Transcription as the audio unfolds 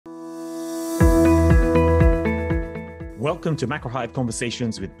Welcome to MacroHive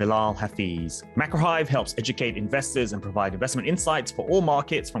Conversations with Bilal Hafiz. MacroHive helps educate investors and provide investment insights for all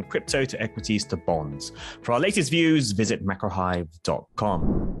markets, from crypto to equities to bonds. For our latest views, visit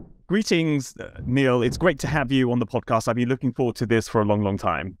macrohive.com. Greetings, Neil. It's great to have you on the podcast. I've been looking forward to this for a long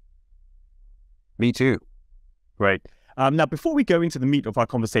time. Me too. Great. Now, before we go into the meat of our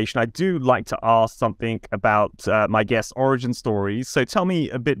conversation, I do like to ask something about my guest's origin stories. So tell me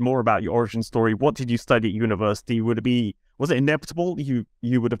a bit more about your origin story. What did you study at university? Was it inevitable you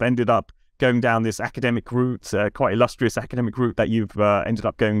would have ended up going down this academic route, quite illustrious academic route that you've ended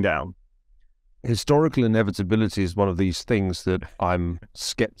up going down? Historical inevitability is one of these things that I'm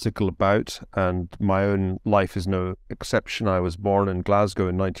skeptical about, and my own life is no exception. I was born in Glasgow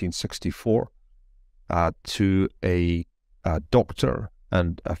in 1964 to a doctor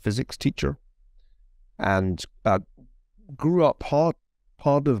and a physics teacher, and grew up. Part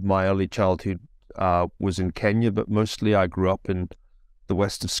of my early childhood was in Kenya, but mostly I grew up in the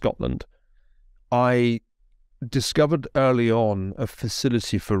west of Scotland. I discovered early on a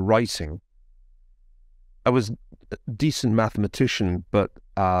facility for writing. I was a decent mathematician, but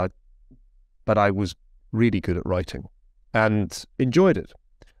I was really good at writing and enjoyed it,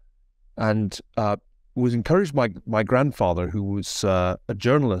 and was encouraged by my grandfather, who was a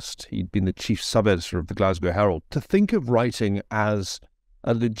journalist. He'd been the chief sub-editor of the Glasgow Herald, to think of writing as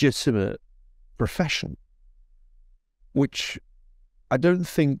a legitimate profession, which I don't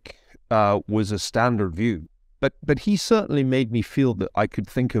think was a standard view. But he certainly made me feel that I could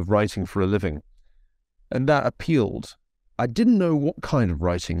think of writing for a living, and that appealed. I didn't know what kind of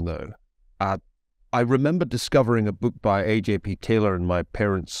writing, though. I remember discovering a book by A.J.P. Taylor in my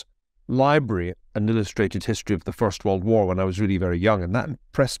parents' library, An Illustrated History of the First World War, when I was really very young, and that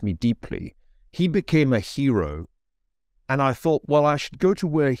impressed me deeply. He became a hero, and I thought, well, I should go to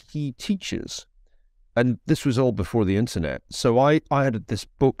where he teaches. And this was all before the internet. So I had this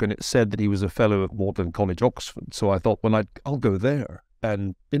book, and it said that he was a fellow of Magdalen College, Oxford. So I thought, well, I'll go there.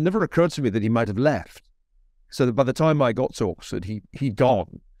 And it never occurred to me that he might have left. So that by the time I got to Oxford, he'd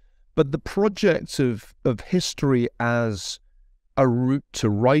gone. But the project of history as a route to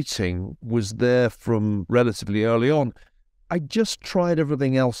writing was there from relatively early on. I just tried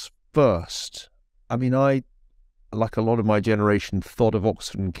everything else first. I mean, I, like a lot of my generation, thought of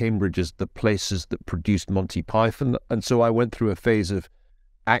Oxford and Cambridge as the places that produced Monty Python. And so I went through a phase of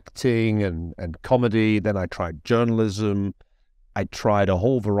acting and comedy. Then I tried journalism. I tried a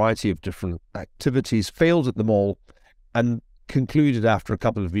whole variety of different activities, failed at them all, and concluded after a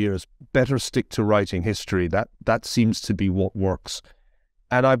couple of years, better stick to writing history. That seems to be what works.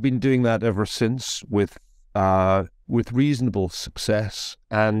 And I've been doing that ever since with reasonable success.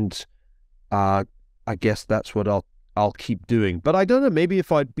 And I guess that's what I'll keep doing. But I don't know, maybe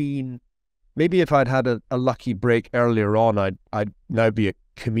if I'd had a lucky break earlier on, I'd now be a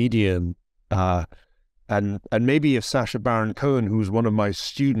comedian. And maybe if Sacha Baron Cohen, who was one of my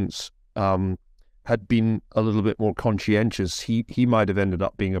students, had been a little bit more conscientious, he might have ended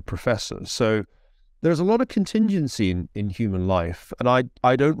up being a professor. So there's a lot of contingency in human life, and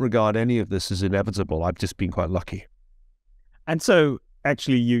I don't regard any of this as inevitable. I've just been quite lucky. And so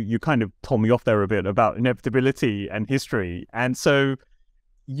actually you kind of told me off there a bit about inevitability and history. And so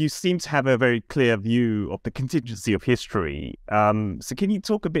you seem to have a very clear view of the contingency of history. So can you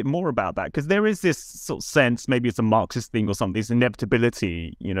talk a bit more about that? Because there is this sort of sense, maybe it's a Marxist thing or something, this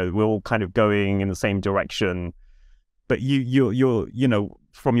inevitability, we're all kind of going in the same direction. But you're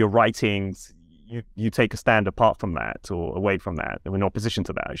from your writings, you take a stand apart from that, or away from that, or in opposition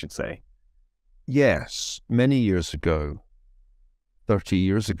to that, I should say. Yes, many years ago, 30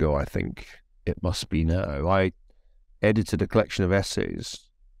 years ago, I think it must be now, I edited a collection of essays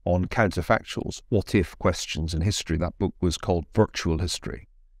on counterfactuals, what-if questions in history. That book was called Virtual History.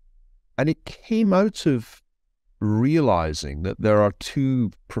 And it came out of realizing that there are two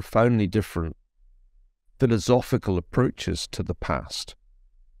profoundly different philosophical approaches to the past.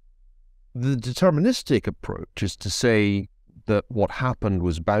 The deterministic approach is to say that what happened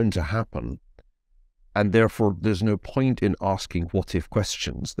was bound to happen, and therefore there's no point in asking what-if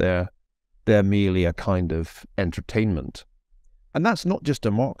questions. They're merely a kind of entertainment. And that's not just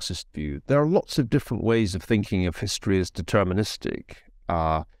a Marxist view. There are lots of different ways of thinking of history as deterministic.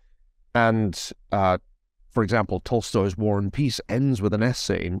 For example, Tolstoy's War and Peace ends with an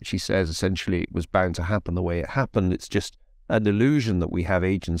essay in which he says essentially it was bound to happen the way it happened. It's just an illusion that we have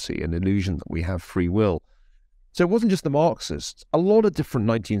agency, an illusion that we have free will. So it wasn't just the Marxists. A lot of different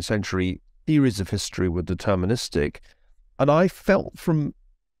 19th century theories of history were deterministic. And I felt from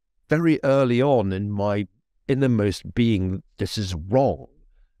very early on in my innermost being, this is wrong.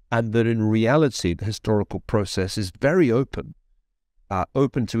 and that in reality the historical process is very open,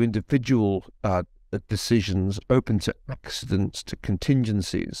 open to individual decisions, open to accidents, to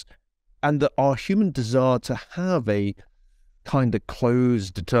contingencies, and that our human desire to have a kind of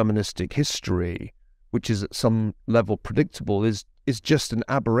closed deterministic history, which is at some level predictable, is just an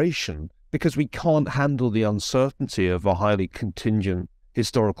aberration, because we can't handle the uncertainty of a highly contingent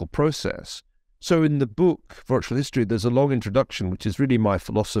historical process. So in the book, Virtual History, there's a long introduction, which is really my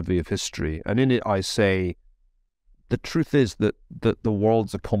philosophy of history. And in it, I say, the truth is that the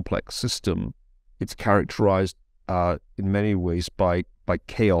world's a complex system. It's characterized in many ways by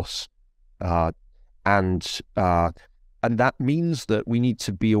chaos. And that means that we need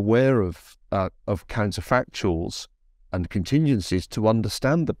to be aware of counterfactuals and contingencies to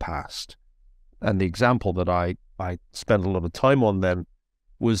understand the past. And the example that I spent a lot of time on then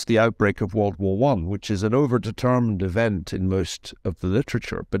was the outbreak of World War I, which is an overdetermined event in most of the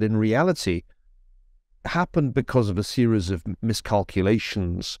literature, but in reality happened because of a series of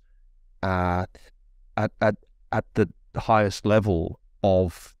miscalculations at the highest level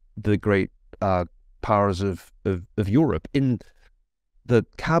of the great powers of Europe. In the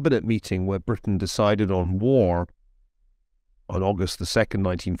cabinet meeting where Britain decided on war on August the 2nd,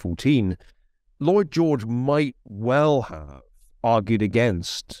 1914, Lloyd George might well have argued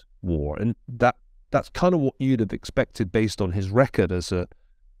against war, and that's kind of what you'd have expected based on his record as a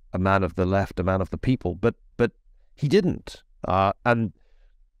man of the left, a man of the people, but he didn't, and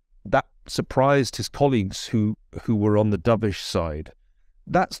that surprised his colleagues who were on the dovish side.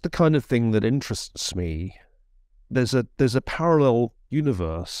 That's the kind of thing that interests me. There's a parallel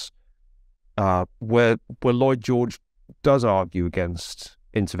universe where Lloyd George does argue against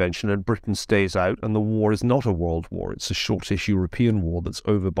intervention and Britain stays out, and the war is not a world war. It's a shortish European war that's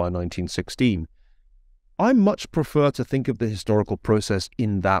over by 1916. I much prefer to think of the historical process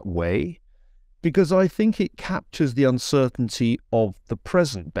in that way, because I think it captures the uncertainty of the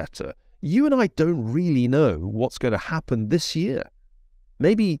present better. You and I don't really know what's going to happen this year,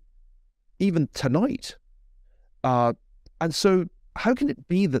 maybe even tonight. And so how can it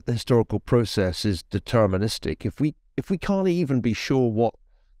be that the historical process is deterministic if we can't even be sure what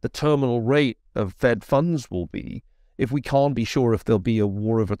the terminal rate of Fed funds will be, if we can't be sure if there'll be a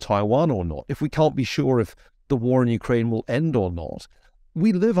war over Taiwan or not, if we can't be sure if the war in Ukraine will end or not?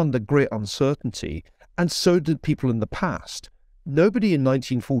 We live under great uncertainty, and so did people in the past. Nobody in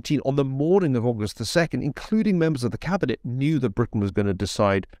 1914, on the morning of August the 2nd, including members of the cabinet, knew that Britain was going to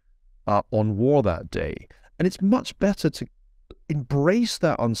decide on war that day. And it's much better to embrace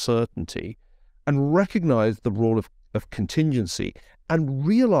that uncertainty and recognize the role of contingency, and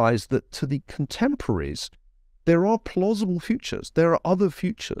realize that to the contemporaries, there are plausible futures. There are other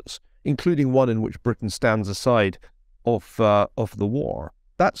futures, including one in which Britain stands aside of the war.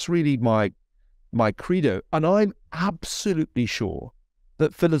 That's really my credo. And I'm absolutely sure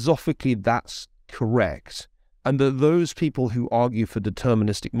that philosophically that's correct, and that those people who argue for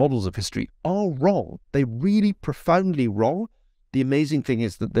deterministic models of history are wrong. They're really profoundly wrong. The amazing thing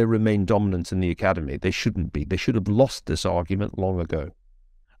is that they remain dominant in the academy. They shouldn't be. They should have lost this argument long ago.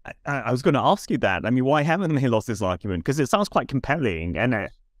 I was going to ask you that. I mean, why haven't they lost this argument? Because it sounds quite compelling. And,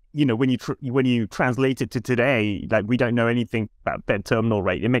 when you translate it to today, like, we don't know anything about Fed terminal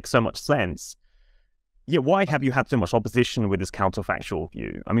rate. It makes so much sense. Yeah, why have you had so much opposition with this counterfactual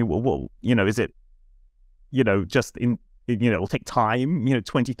view? I mean, is it, just in... it'll take time,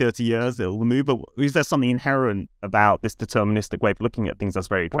 20, 30 years, it'll move. But is there something inherent about this deterministic way of looking at things that's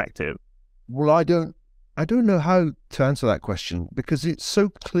very attractive? Well, I don't know how to answer that question, because it's so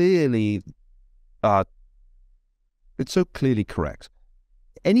clearly correct.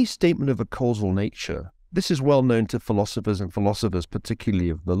 Any statement of a causal nature, this is well known to philosophers, particularly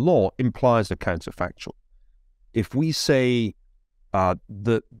of the law, implies a counterfactual. If we say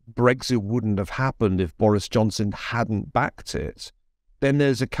that Brexit wouldn't have happened if Boris Johnson hadn't backed it, then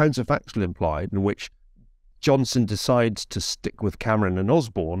there's a counterfactual implied in which Johnson decides to stick with Cameron and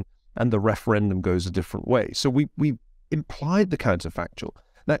Osborne, and the referendum goes a different way. So we implied the counterfactual.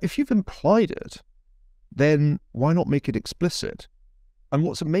 Now, if you've implied it, then why not make it explicit? And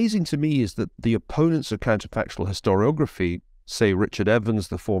what's amazing to me is that the opponents of counterfactual historiography, say Richard Evans,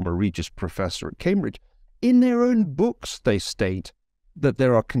 the former Regis Professor at Cambridge, in their own books they state that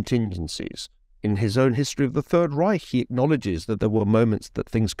there are contingencies. In his own History of the Third Reich, he acknowledges that there were moments that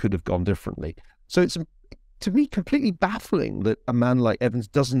things could have gone differently. So it's, to me, completely baffling that a man like Evans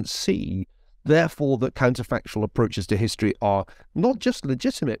doesn't see, therefore, that counterfactual approaches to history are not just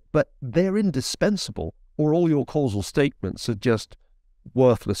legitimate, but they're indispensable, or all your causal statements are just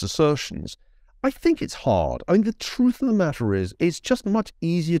worthless assertions. I think it's hard. I mean, the truth of the matter is, it's just much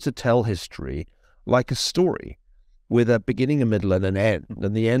easier to tell history like a story with a beginning, a middle, and an end.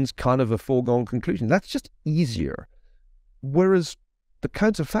 And the end's kind of a foregone conclusion. That's just easier. Whereas the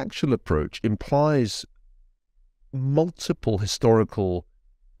counterfactual approach implies multiple historical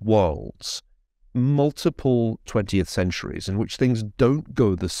worlds, multiple 20th centuries in which things don't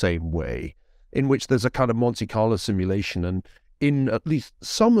go the same way, in which there's a kind of Monte Carlo simulation, and in at least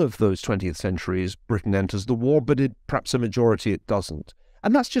some of those 20th centuries, Britain enters the war, but perhaps a majority it doesn't.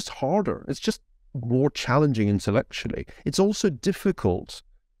 And that's just harder. It's just more challenging intellectually. It's also difficult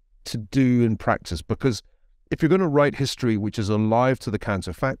to do in practice, because if you're going to write history which is alive to the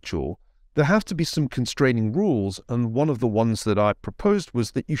counterfactual, there have to be some constraining rules, and one of the ones that I proposed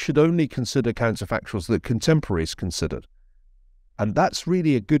was that you should only consider counterfactuals that contemporaries considered. And that's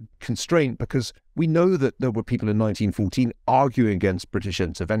really a good constraint, because we know that there were people in 1914 arguing against British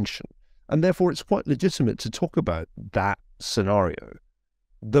intervention, and therefore it's quite legitimate to talk about that scenario.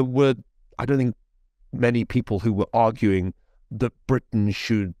 There were, I don't think, many people who were arguing that Britain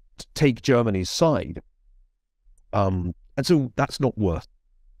should take Germany's side. And so that's not worth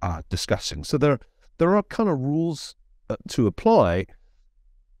discussing. So there are kind of rules to apply,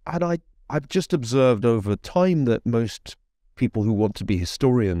 and I've just observed over time that most people who want to be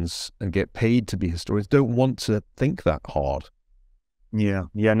historians and get paid to be historians don't want to think that hard. Yeah,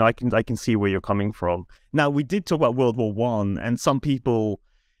 no, I can see where you're coming from. Now, we did talk about World War One, and some people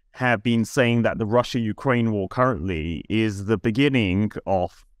have been saying that the Russia-Ukraine war currently is the beginning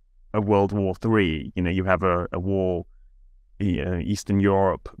of a World War III. You know, you have a war, Eastern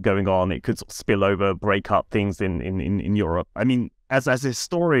Europe going on. It could sort of spill over, break up things in Europe. I mean, as a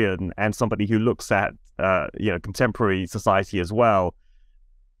historian and somebody who looks at contemporary society as well,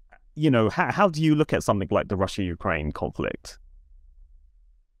 how do you look at something like the Russia-Ukraine conflict?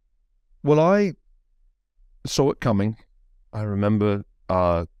 Well, I saw it coming. I remember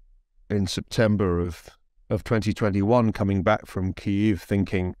in September of 2021 coming back from Kyiv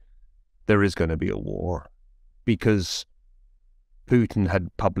thinking there is going to be a war, because Putin had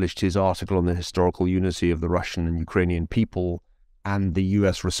published his article on the historical unity of the Russian and Ukrainian people, and the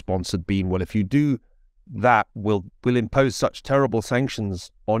US response had been, well, if you do that, we'll impose such terrible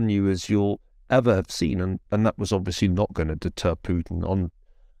sanctions on you as you'll ever have seen. And that was obviously not going to deter Putin. On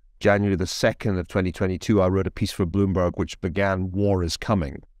January the 2nd of 2022, I wrote a piece for Bloomberg which began, "War is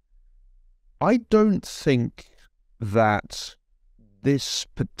coming." I don't think that this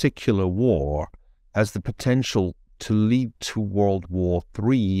particular war has the potential to lead to World War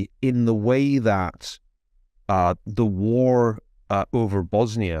III in the way that the war over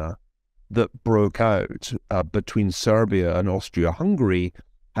Bosnia that broke out between Serbia and Austria-Hungary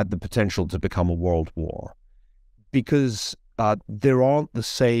had the potential to become a world war, because there aren't the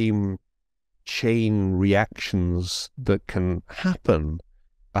same chain reactions that can happen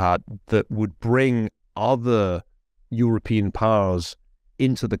that would bring other European powers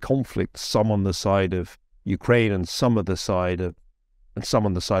into the conflict, some on the side of Ukraine and some on the side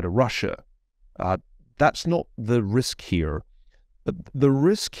of Russia. That's not the risk here. The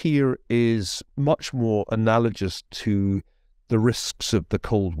risk here is much more analogous to the risks of the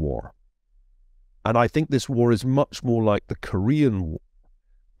Cold War. And I think this war is much more like the Korean War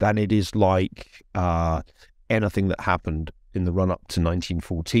than it is like anything that happened in the run-up to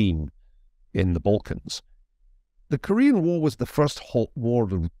 1914 in the Balkans. The Korean War was the first hot war,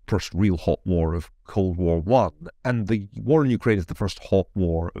 the first real hot war of Cold War I, and the war in Ukraine is the first hot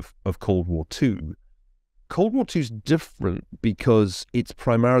war of Cold War II. Cold War II is different because it's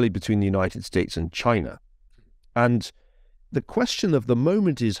primarily between the United States and China. And the question of the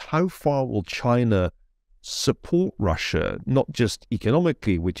moment is, how far will China support Russia, not just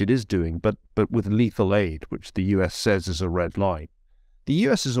economically, which it is doing, but with lethal aid, which the US says is a red line. The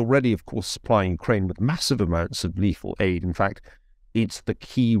US is already, of course, supplying Ukraine with massive amounts of lethal aid. In fact, it's the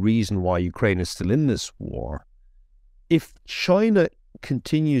key reason why Ukraine is still in this war. If China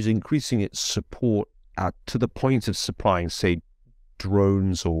continues increasing its support to the point of supplying, say,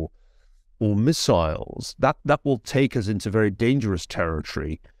 drones or missiles, that will take us into very dangerous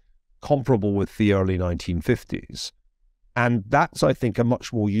territory, comparable with the early 1950s. And that's, I think, a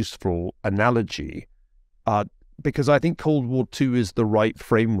much more useful analogy, because I think Cold War II is the right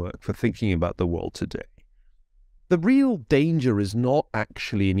framework for thinking about the world today. The real danger is not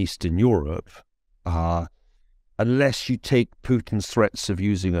actually in Eastern Europe, unless you take Putin's threats of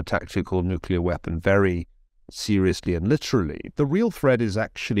using a tactical nuclear weapon very seriously and literally. The real threat is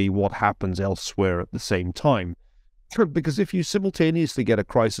actually what happens elsewhere at the same time. Because if you simultaneously get a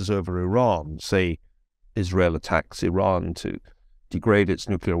crisis over Iran, say Israel attacks Iran to degrade its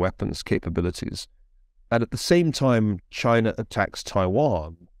nuclear weapons capabilities, and at the same time China attacks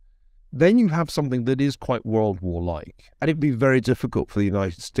Taiwan, then you have something that is quite World War-like. And it'd be very difficult for the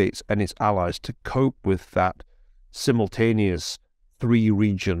United States and its allies to cope with that simultaneous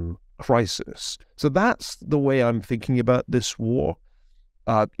three-region crisis. So that's the way I'm thinking about this war.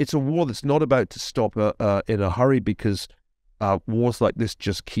 It's a war that's not about to stop in a hurry, because wars like this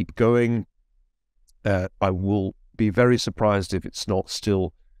just keep going. I will be very surprised if it's not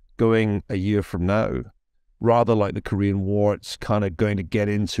still going a year from now. Rather like the Korean War, it's kind of going to get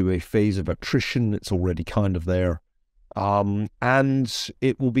into a phase of attrition. It's already kind of there. And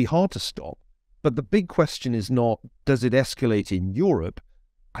it will be hard to stop. But the big question is not, does it escalate in Europe?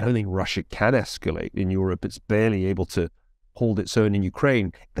 I don't think Russia can escalate in Europe. It's barely able to hold its own in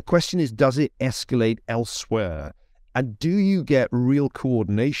Ukraine. The question is, does it escalate elsewhere? And do you get real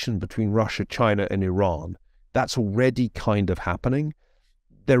coordination between Russia, China, and Iran? That's already kind of happening.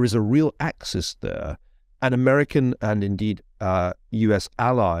 There is a real axis there. And American and indeed US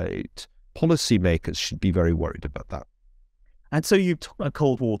allied policymakers should be very worried about that. And so you've talked about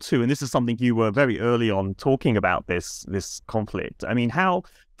Cold War II, and this is something you were very early on talking about, this conflict. I mean,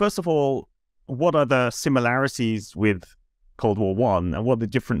 first of all, what are the similarities with Cold War I, and what are the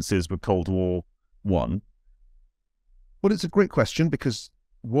differences with Cold War I? Well, it's a great question, because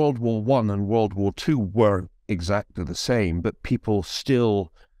World War I and World War II were exactly the same, but people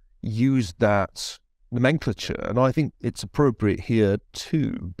still used that nomenclature. And I think it's appropriate here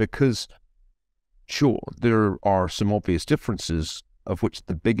too, because sure, there are some obvious differences, of which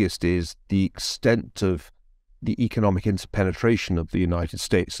the biggest is the extent of the economic interpenetration of the United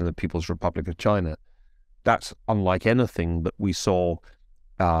States and the People's Republic of China. That's unlike anything that we saw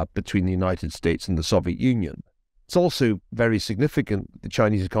between the United States and the Soviet Union. It's also very significant that the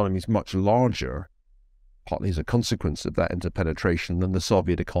Chinese economy is much larger, partly as a consequence of that interpenetration, than the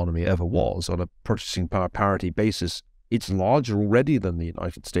Soviet economy ever was. On a purchasing power parity basis, it's larger already than the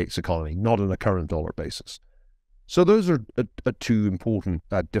United States economy, not on a current dollar basis. So those are two important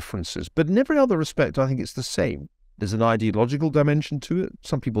differences. But in every other respect, I think it's the same. There's an ideological dimension to it.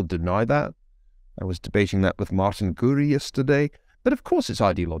 Some people deny that. I was debating that with Martin Guri yesterday. But of course it's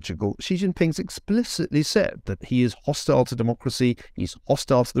ideological. Xi Jinping's explicitly said that he is hostile to democracy, he's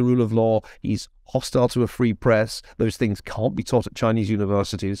hostile to the rule of law, he's hostile to a free press. Those things can't be taught at Chinese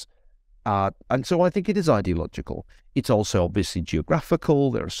universities. And so I think it is ideological. It's also obviously geographical.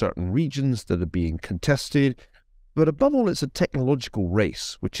 There are certain regions that are being contested. But above all, it's a technological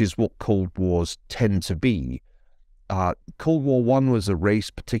race, which is what Cold Wars tend to be. Cold War I was a race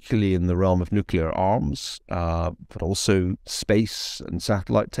particularly in the realm of nuclear arms, but also space and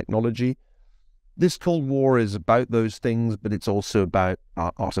satellite technology. This Cold War is about those things, but it's also about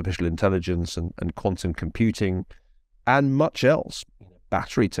artificial intelligence and quantum computing and much else,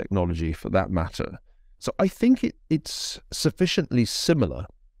 battery technology for that matter. So I think it's sufficiently similar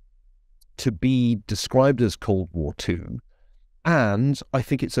to be described as Cold War II, and I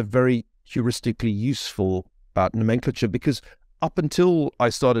think it's a very heuristically useful nomenclature, because up until I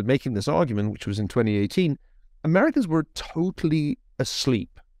started making this argument, which was in 2018, Americans were totally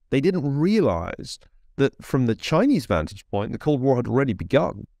asleep. They didn't realize that from the Chinese vantage point, the Cold War had already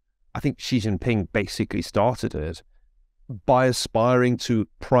begun. I think Xi Jinping basically started it by aspiring to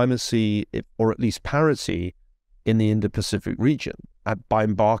primacy, or at least parity, in the Indo-Pacific region, by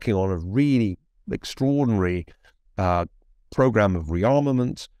embarking on a really extraordinary program of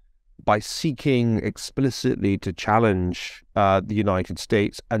rearmament, by seeking explicitly to challenge the United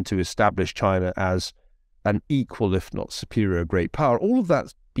States and to establish China as an equal, if not superior, great power. All of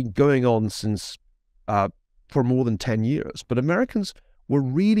that's been going on since for more than 10 years. But Americans were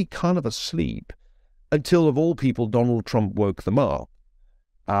really kind of asleep until, of all people, Donald Trump woke them up.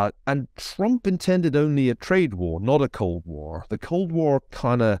 And Trump intended only a trade war, not a Cold War. The Cold War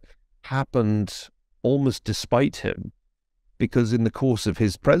kind of happened almost despite him, because in the course of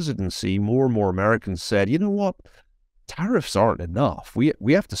his presidency, more and more Americans said, you know what, tariffs aren't enough.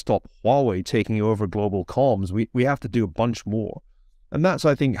 We have to stop Huawei taking over global comms. We have to do a bunch more. And that's,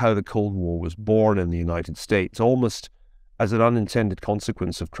 I think, how the Cold War was born in the United States, almost as an unintended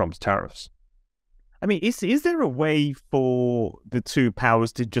consequence of Trump's tariffs. I mean, is there a way for the two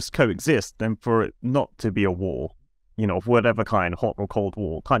powers to just coexist and for it not to be a war, of whatever kind, hot or cold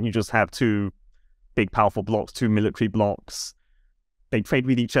war? Can't you just have two big, powerful blocs, two military blocs? They trade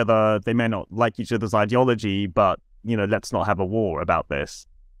with each other. They may not like each other's ideology, but, let's not have a war about this.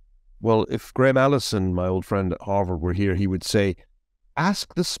 Well, if Graham Allison, my old friend at Harvard, were here, he would say,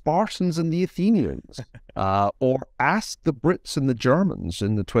 ask the Spartans and the Athenians, or ask the Brits and the Germans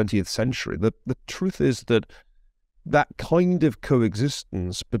in the 20th century. The truth is that that kind of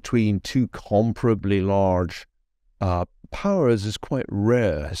coexistence between two comparably large powers is quite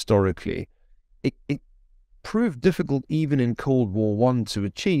rare historically. It proved difficult even in Cold War I to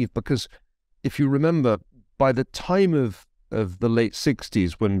achieve, because if you remember, by the time of the late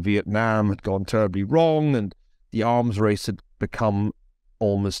 60s, when Vietnam had gone terribly wrong and the arms race had become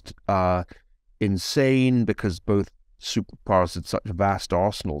almost insane because both superpowers had such vast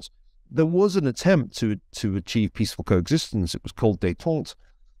arsenals, there was an attempt to achieve peaceful coexistence. It was called détente.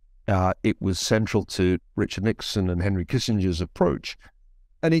 It was central to Richard Nixon and Henry Kissinger's approach,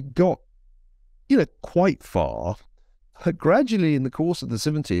 and it got, quite far. Gradually, in the course of the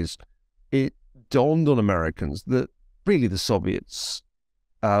 70s, it dawned on Americans that really the Soviets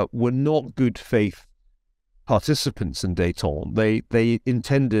were not good faith participants in détente. They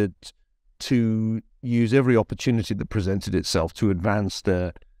intended to use every opportunity that presented itself to advance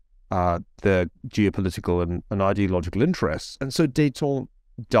their geopolitical and ideological interests. And so détente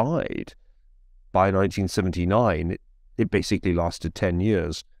died by 1979. It basically lasted 10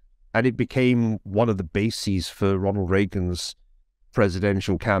 years. And it became one of the bases for Ronald Reagan's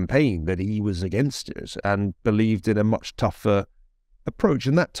presidential campaign, that he was against it and believed in a much tougher approach.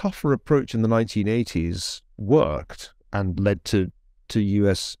 And that tougher approach in the 1980s worked and led to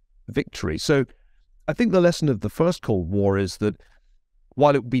US victory. So I think the lesson of the first Cold War is that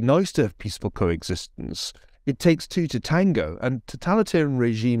while it would be nice to have peaceful coexistence, it takes two to tango, and totalitarian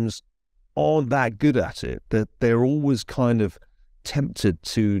regimes aren't that good at it. That they're always kind of tempted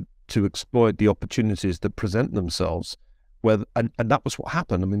to exploit the opportunities that present themselves. And that was what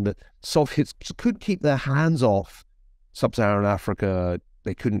happened. I mean, the Soviets could keep their hands off sub-Saharan Africa.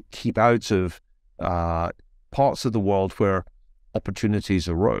 They couldn't keep out of parts of the world where opportunities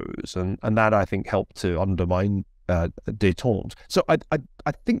arose, and that, I think, helped to undermine détente. So I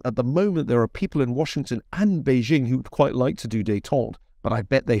think at the moment there are people in Washington and Beijing who would quite like to do détente, but I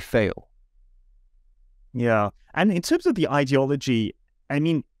bet they fail. Yeah. And in terms of the ideology, I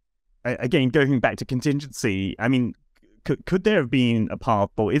mean, again, going back to contingency, I mean, could there have been a path,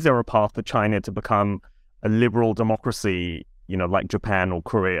 or is there a path for China to become a liberal democracy, like Japan or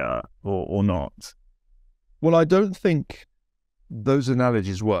Korea, or not? Well, I don't think those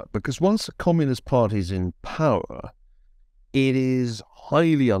analogies work, because once a Communist Party is in power, it is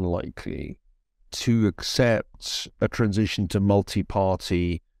highly unlikely to accept a transition to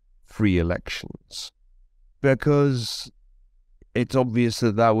multi-party free elections, because it's obvious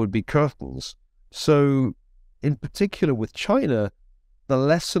that would be curtains. So in particular with China, the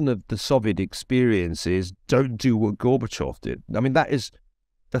lesson of the Soviet experience is don't do what Gorbachev did. I mean, that is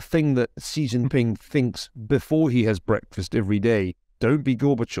the thing that Xi Jinping thinks before he has breakfast every day. Don't be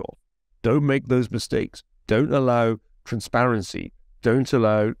Gorbachev. Don't make those mistakes. Don't allow transparency. Don't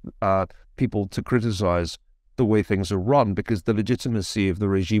allow people to criticize the way things are run, because the legitimacy of the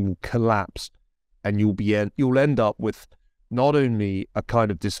regime will collapse, and you'll end up with not only a kind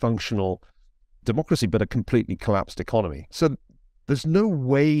of dysfunctional democracy, but a completely collapsed economy. So there was no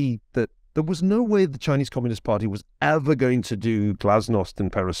way the Chinese Communist Party was ever going to do glasnost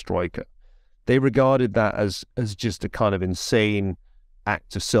and perestroika. They regarded that as just a kind of insane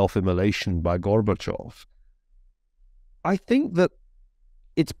act of self-immolation by Gorbachev. I think that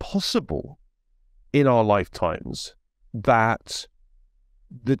it's possible in our lifetimes that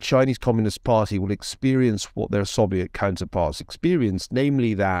the Chinese Communist Party will experience what their Soviet counterparts experienced,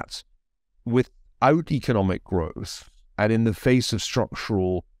 namely that without economic growth and in the face of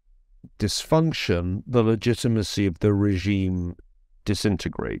structural dysfunction, the legitimacy of the regime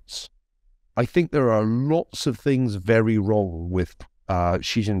disintegrates. I think there are lots of things very wrong with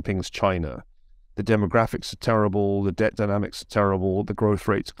Xi Jinping's China. The demographics are terrible, the debt dynamics are terrible, the growth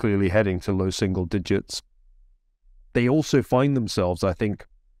rate's clearly heading to low single digits. They also find themselves, I think,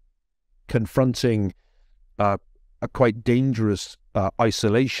 confronting a quite dangerous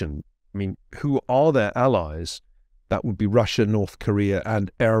isolation. I mean, who are their allies? That would be Russia, North Korea, and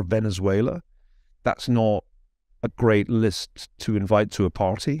Air Venezuela. That's not a great list to invite to a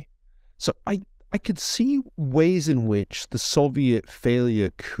party. So I could see ways in which the Soviet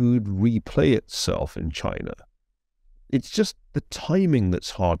failure could replay itself in China. It's just the timing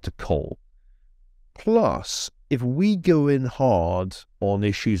that's hard to call. Plus, if we go in hard on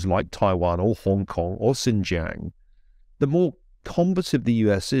issues like Taiwan or Hong Kong or Xinjiang, the more combative the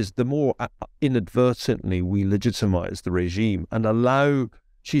US is, the more inadvertently we legitimize the regime and allow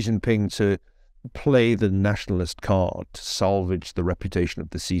Xi Jinping to play the nationalist card to salvage the reputation of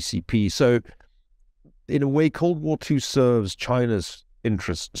the CCP. So, in a way, Cold War II serves China's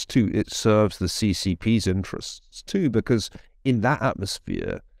interests too. It serves the CCP's interests too, because in that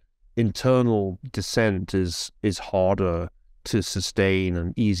atmosphere, internal dissent is harder to sustain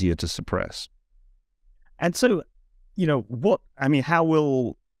and easier to suppress. And so, how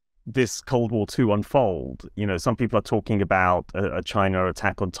will this Cold War II unfold? Some people are talking about a China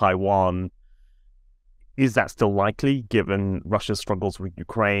attack on Taiwan. Is that still likely, given Russia's struggles with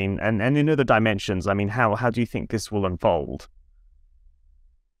Ukraine? And in other dimensions, how do you think this will unfold?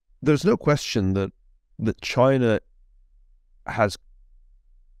 There's no question that China is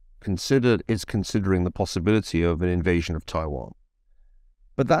considering the possibility of an invasion of Taiwan.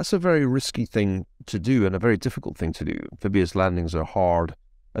 But that's a very risky thing to do and a very difficult thing to do. Amphibious landings are hard.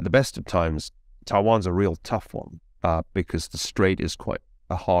 At the best of times, Taiwan's a real tough one because the strait is quite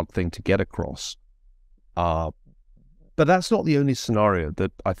a hard thing to get across. But that's not the only scenario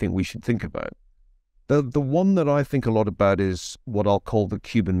that I think we should think about. The one that I think a lot about is what I'll call the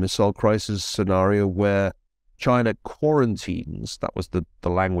Cuban Missile Crisis scenario, where China quarantines, that was the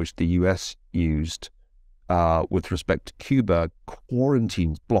language the US used with respect to Cuba,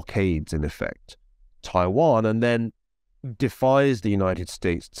 quarantines, blockades in effect, Taiwan, and then defies the United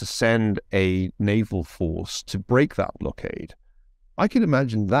States to send a naval force to break that blockade. I can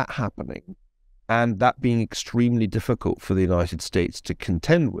imagine that happening, and that being extremely difficult for the United States to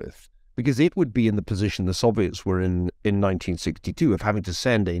contend with, because it would be in the position the Soviets were in 1962 of having to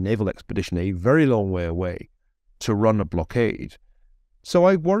send a naval expedition a very long way away to run a blockade. So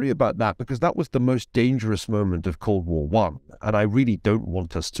I worry about that because that was the most dangerous moment of Cold War I, and I really don't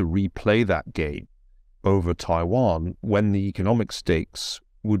want us to replay that game over Taiwan when the economic stakes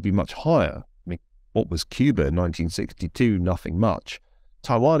would be much higher. What was Cuba in 1962? Nothing much.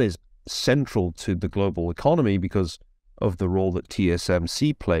 Taiwan is central to the global economy because of the role that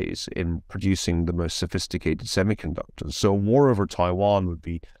TSMC plays in producing the most sophisticated semiconductors. So a war over Taiwan would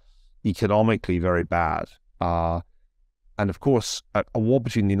be economically very bad. And of course, a war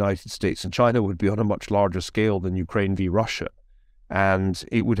between the United States and China would be on a much larger scale than Ukraine v. Russia. And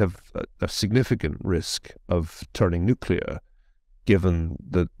it would have a significant risk of turning nuclear, given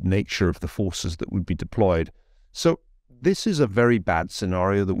the nature of the forces that would be deployed. So this is a very bad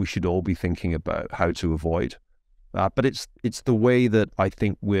scenario that we should all be thinking about how to avoid. But it's the way that I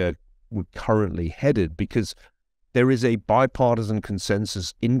think we're currently headed, because there is a bipartisan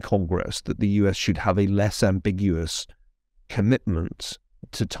consensus in Congress that the US should have a less ambiguous commitment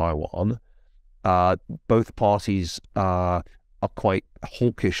to Taiwan. Both parties are quite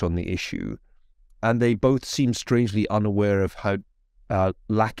hawkish on the issue, and they both seem strangely unaware of how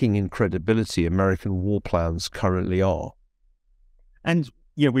lacking in credibility American war plans currently are. And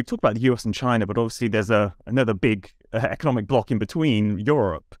we've talked about the US and China, but obviously there's another big economic bloc in between,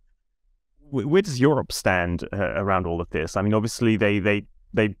 Europe. Where does Europe stand around all of this? Obviously they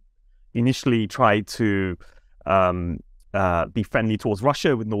initially tried to be friendly towards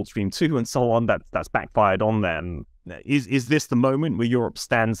Russia with Nord Stream 2 and so on. That's backfired on them. Is this the moment where Europe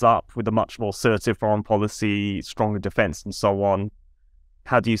stands up with a much more assertive foreign policy, stronger defense, and so on?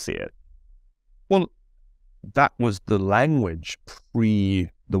 How do you see it? Well, that was the language pre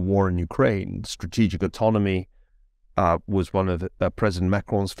the war in Ukraine. Strategic autonomy was one of President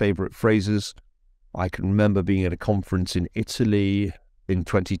Macron's favorite phrases. I can remember being at a conference in Italy in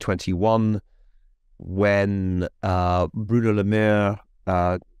 2021 when Bruno Le Maire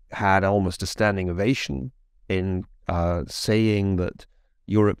had almost a standing ovation in saying that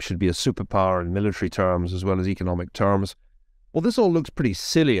Europe should be a superpower in military terms as well as economic terms. Well, this all looks pretty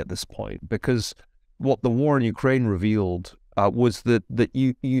silly at this point, because what the war in Ukraine revealed was that the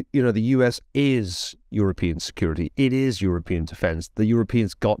US is European security. It is European defense. The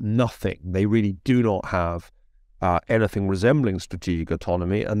Europeans got nothing. They really do not have anything resembling strategic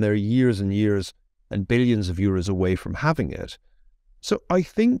autonomy, and they're years and years and billions of euros away from having it. So I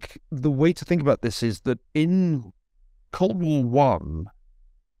think the way to think about this is that in Cold War I,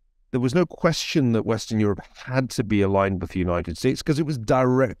 there was no question that Western Europe had to be aligned with the United States because it was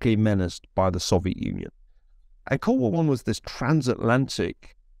directly menaced by the Soviet Union. And Cold War I was this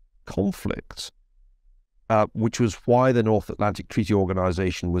transatlantic conflict, which was why the North Atlantic Treaty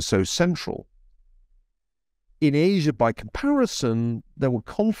Organization was so central. In Asia, by comparison, there were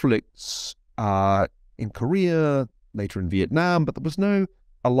conflicts in Korea, later in Vietnam, but there was no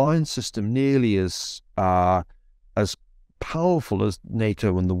alliance system nearly as powerful as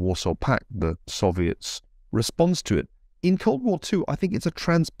NATO and the Warsaw Pact, the Soviets' response to it. In Cold War II, I think it's a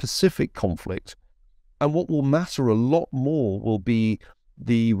trans-Pacific conflict, and what will matter a lot more will be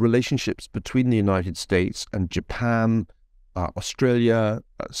the relationships between the United States and Japan, Australia,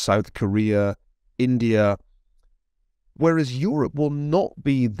 South Korea, India, whereas Europe will not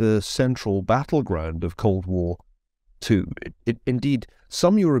be the central battleground of Cold War too. Indeed,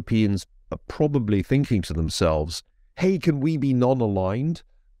 some Europeans are probably thinking to themselves, hey, can we be non-aligned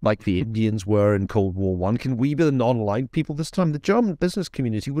like the Indians were in Cold War One? Can we be the non-aligned people this time? The German business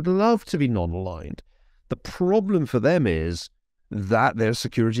community would love to be non-aligned. The problem for them is that their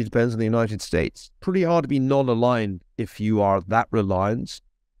security depends on the United States. Pretty hard to be non-aligned if you are that reliant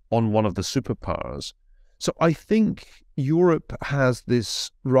on one of the superpowers. So I think Europe has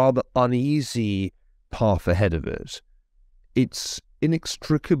this rather uneasy path ahead of it. It's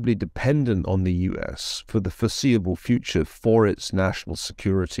inextricably dependent on the US for the foreseeable future for its national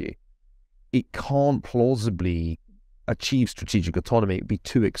security. It can't plausibly achieve strategic autonomy. It'd be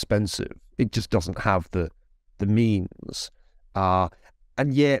too expensive. It just doesn't have the means.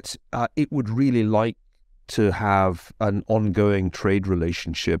 And yet it would really like to have an ongoing trade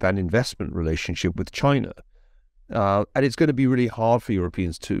relationship and investment relationship with China. And it's going to be really hard for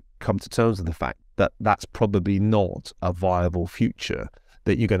Europeans to come to terms with the fact that that's probably not a viable future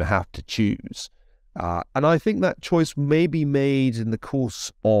that you're going to have to choose. And I think that choice may be made in the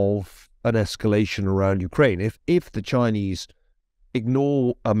course of an escalation around Ukraine. If the Chinese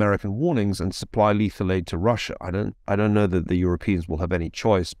ignore American warnings and supply lethal aid to Russia, I don't know that the Europeans will have any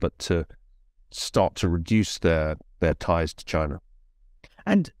choice but to start to reduce their ties to China.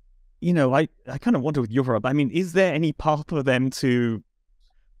 And, you know, I kind of wonder with Europe, I mean, is there any path for them to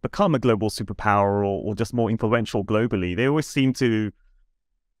become a global superpower or just more influential globally? They always seem to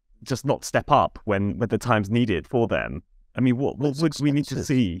just not step up when the time's needed for them. I mean, what would we need to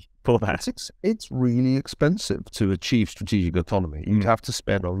see for that? It's really expensive to achieve strategic autonomy. You'd have to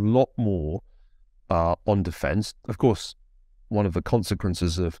spend a lot more on defense. Of course, one of the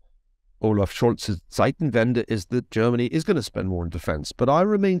consequences of Olaf Scholz's Zeitenwende is that Germany is going to spend more on defense. But I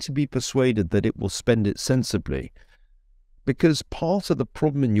remain to be persuaded that it will spend it sensibly. Because part of the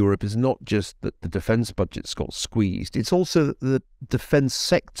problem in Europe is not just that the defense budget's got squeezed, it's also that the defense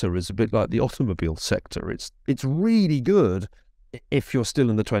sector is a bit like the automobile sector. It's really good if you're still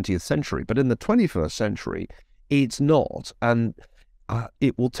in the 20th century, but in the 21st century, it's not. And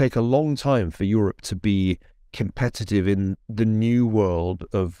it will take a long time for Europe to be competitive in the new world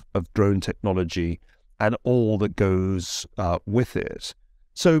of drone technology and all that goes with it.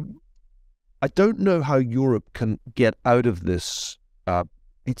 So I don't know how Europe can get out of this.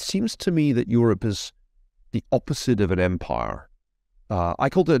 It seems to me that Europe is the opposite of an empire. I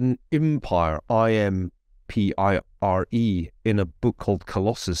called it an empire, I-M-P-I-R-E, in a book called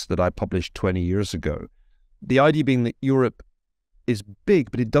Colossus that I published 20 years ago. The idea being that Europe is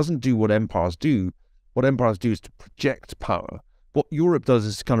big, but it doesn't do what empires do. What empires do is to project power. What Europe does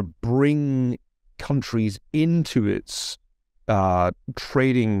is to kind of bring countries into its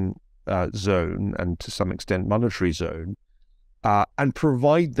trading zone and to some extent monetary zone, and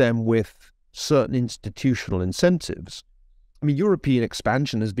provide them with certain institutional incentives. I mean, European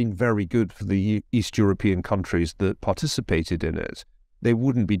expansion has been very good for the East European countries that participated in it. They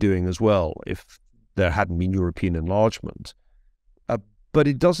wouldn't be doing as well if there hadn't been European enlargement. But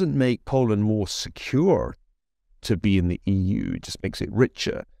it doesn't make Poland more secure to be in the EU. It just makes it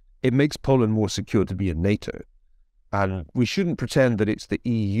richer. It makes Poland more secure to be in NATO. And we shouldn't pretend that it's the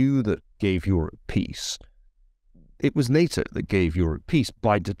EU that gave Europe peace. It was NATO that gave Europe peace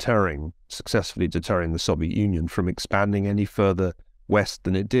by successfully deterring the Soviet Union from expanding any further west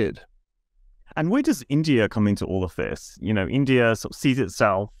than it did. And where does India come into all of this? You know, India sort of sees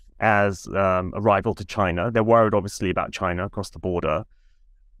itself as a rival to China. They're worried, obviously, about China across the border.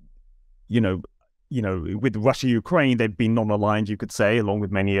 You know, with Russia, Ukraine, they've been non-aligned, you could say, along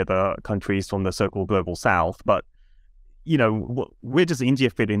with many other countries from the so-called global south. But you know, where does India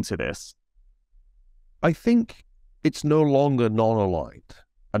fit into this? I think it's no longer non-aligned.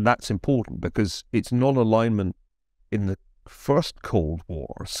 And that's important because its non-alignment in the first Cold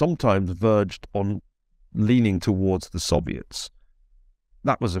War sometimes verged on leaning towards the Soviets.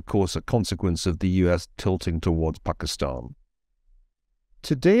 That was, of course, a consequence of the US tilting towards Pakistan.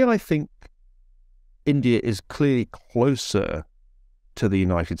 Today, I think India is clearly closer to the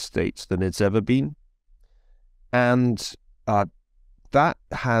United States than it's ever been. And that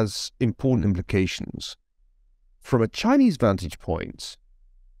has important implications. From a Chinese vantage point,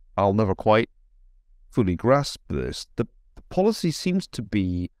 I'll never quite fully grasp this. The policy seems to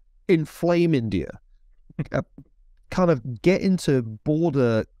be inflame India, kind of get into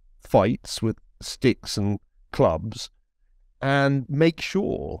border fights with sticks and clubs, and make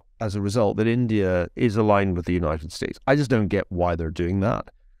sure, as a result, that India is aligned with the United States. I just don't get why they're doing that.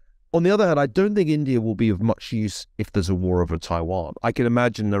 On the other hand, I don't think India will be of much use if there's a war over Taiwan. I can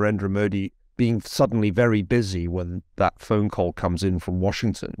imagine Narendra Modi being suddenly very busy when that phone call comes in from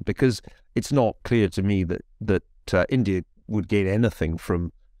Washington, because it's not clear to me that India would gain anything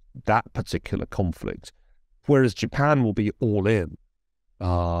from that particular conflict, whereas Japan will be all in.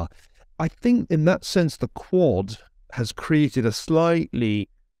 I think in that sense, the Quad has created a slightly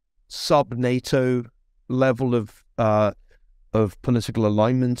sub-NATO level of political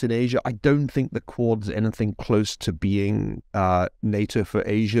alignment in Asia. I don't think the Quad's anything close to being NATO for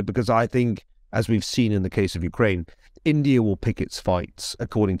Asia, because I think, as we've seen in the case of Ukraine, India will pick its fights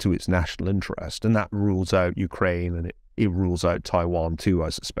according to its national interest, and that rules out Ukraine, and it rules out Taiwan too, I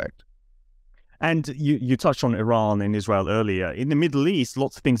suspect. And you touched on Iran and Israel earlier. In the Middle East,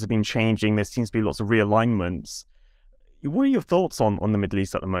 lots of things have been changing. There seems to be lots of realignments. What are your thoughts on the Middle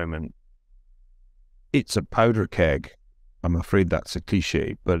East at the moment? It's a powder keg. I'm afraid that's a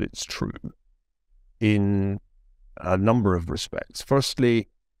cliche, but it's true in a number of respects. Firstly,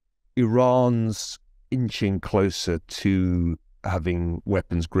 Iran's inching closer to having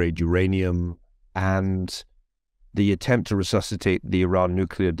weapons-grade uranium, and the attempt to resuscitate the Iran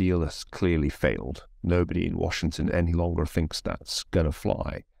nuclear deal has clearly failed. Nobody in Washington any longer thinks that's going to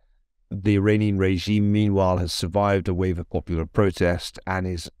fly. The Iranian regime, meanwhile, has survived a wave of popular protest and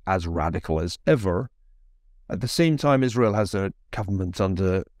is as radical as ever. At the same time, Israel has a government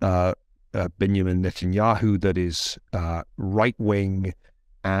under Benjamin Netanyahu that is right-wing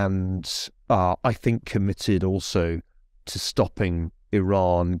and I think committed also to stopping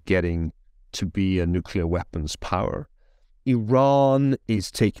Iran getting to be a nuclear weapons power. Iran is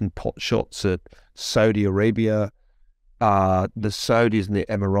taking pot shots at Saudi Arabia. The Saudis and the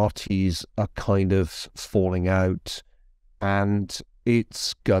Emiratis are kind of falling out, and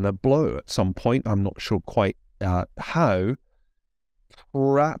it's gonna blow at some point. I'm not sure quite how.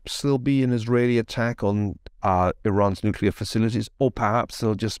 Perhaps there'll be an Israeli attack on Iran's nuclear facilities, or perhaps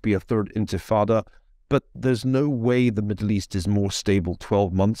there'll just be a third intifada. But there's no way the Middle East is more stable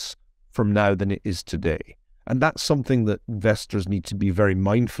 12 months from now than it is today. And that's something that investors need to be very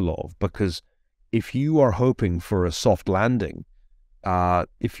mindful of, because if you are hoping for a soft landing,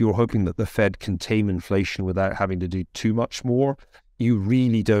 if you're hoping that the Fed can tame inflation without having to do too much more, you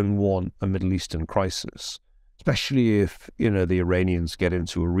really don't want a Middle Eastern crisis, especially if, the Iranians get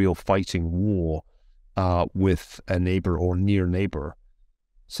into a real fighting war with a neighbor or near neighbor.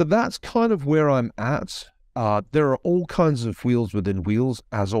 So that's kind of where I'm at. There are all kinds of wheels within wheels,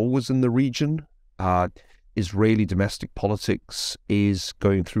 as always in the region. Israeli domestic politics is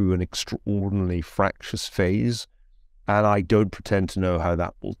going through an extraordinarily fractious phase, and I don't pretend to know how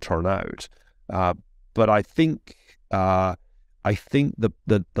that will turn out. But I think the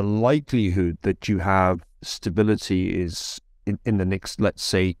likelihood that you have stability is in the next, let's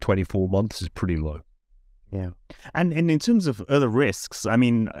say, 24 months is pretty low. Yeah. And in terms of other risks, I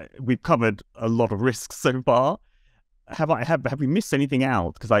mean, we've covered a lot of risks so far. Have we missed anything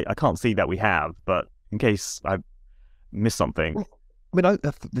out? Because I can't see that we have, but in case I've missed something. I mean,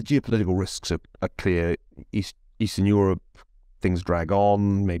 the geopolitical risks are clear. Eastern Europe, things drag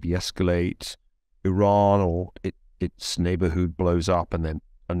on, maybe escalate. Iran or its neighborhood blows up, and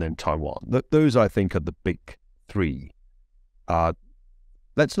then Taiwan. Those, I think, are the big three.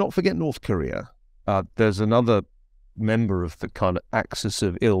 Let's not forget North Korea. There's another member of the kind of axis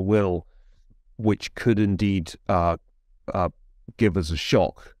of ill will, which could indeed give us a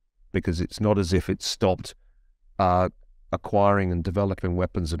shock, because it's not as if it stopped acquiring and developing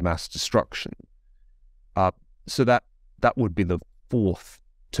weapons of mass destruction. So that would be the fourth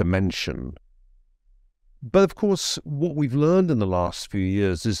to mention. But of course, what we've learned in the last few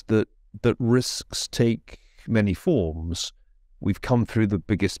years is that risks take many forms. We've come through the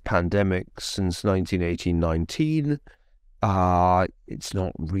biggest pandemic since 1918-19. It's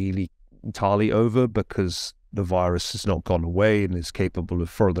not really entirely over, because the virus has not gone away and is capable of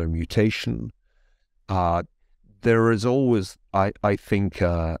further mutation. There is always, I think,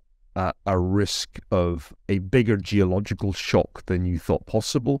 a risk of a bigger geological shock than you thought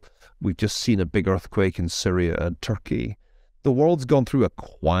possible. We've just seen a big earthquake in Syria and Turkey. The world's gone through a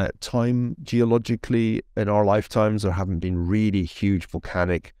quiet time geologically in our lifetimes. There haven't been really huge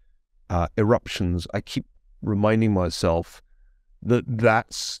volcanic eruptions. I keep reminding myself that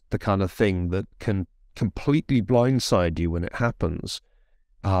that's the kind of thing that can completely blindside you when it happens.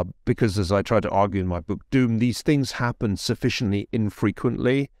 Because, as I try to argue in my book, Doom, these things happen sufficiently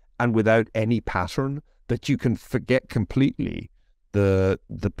infrequently and without any pattern that you can forget completely the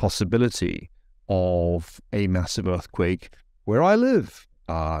possibility of a massive earthquake where I live.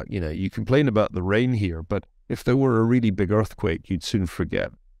 You complain about the rain here, but if there were a really big earthquake, you'd soon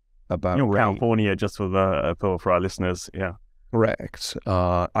forget about California, just for our listeners. Yeah, correct.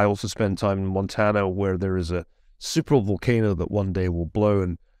 I also spend time in Montana, where there is a supervolcano that one day will blow,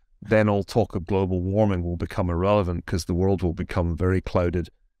 and then all talk of global warming will become irrelevant because the world will become a very clouded,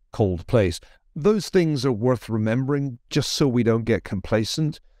 cold place. Those things are worth remembering just so we don't get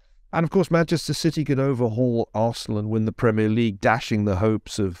complacent. And of course, Manchester City could overhaul Arsenal and win the Premier League, dashing the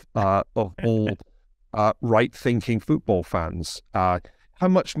hopes of all right-thinking football fans. How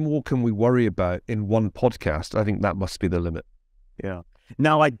much more can we worry about in one podcast? I think that must be the limit. Yeah.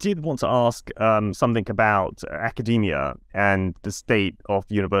 Now, I did want to ask something about academia and the state of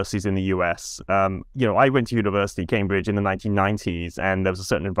universities in the US. I went to university, Cambridge, in the 1990s, and there was a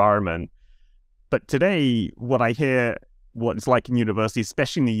certain environment. But today, what I hear, what it's like in universities,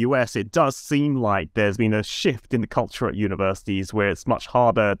 especially in the US, it does seem like there's been a shift in the culture at universities where it's much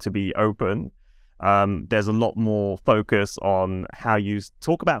harder to be open. There's a lot more focus on how you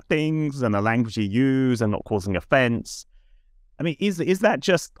talk about things and the language you use and not causing offense. I mean, is that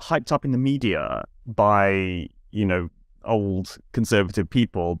just hyped up in the media by, old conservative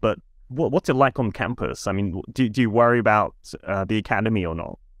people? But what's it like on campus? I mean, do you worry about the academy or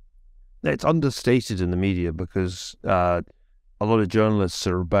not? It's understated in the media because a lot of journalists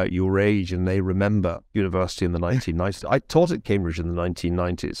are about your age and they remember university in the 1990s. I taught at Cambridge in the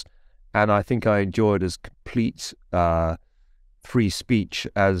 1990s, and I think I enjoyed as complete free speech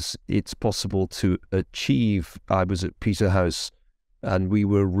as it's possible to achieve. I was at Peterhouse, and we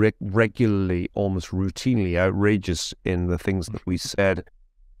were regularly, almost routinely outrageous in the things that we said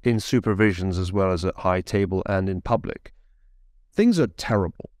in supervisions as well as at high table and in public. Things are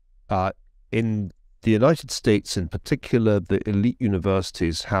terrible. In the United States in particular, the elite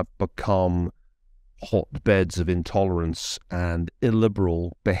universities have become hotbeds of intolerance and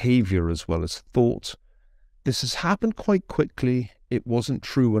illiberal behavior as well as thought. This has happened quite quickly. It wasn't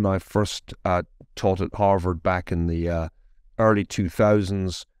true when I first taught at Harvard back in the early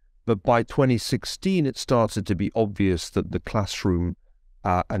 2000s, but by 2016 it started to be obvious that the classroom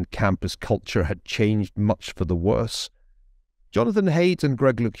and campus culture had changed much for the worse. Jonathan Haidt and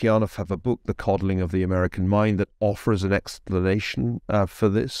Greg Lukianoff have a book, The Coddling of the American Mind, that offers an explanation for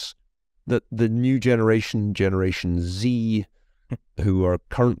this, that the new Generation Z, who are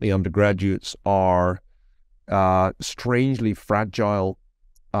currently undergraduates, are strangely fragile,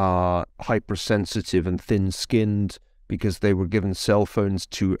 hypersensitive and thin-skinned because they were given cell phones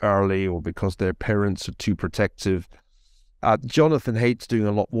too early or because their parents are too protective. Jonathan Haidt's doing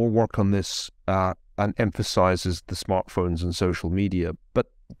a lot more work on this and emphasizes the smartphones and social media. But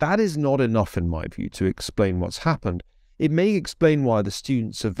that is not enough, in my view, to explain what's happened. It may explain why the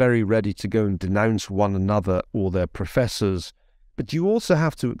students are very ready to go and denounce one another or their professors, but you also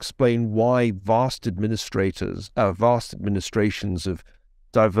have to explain why vast administrations of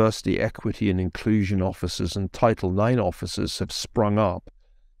diversity, equity, and inclusion officers and Title IX officers have sprung up,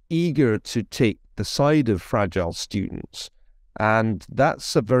 eager to take the side of fragile students. And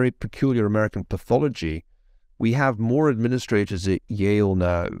that's a very peculiar American pathology. We have more administrators at Yale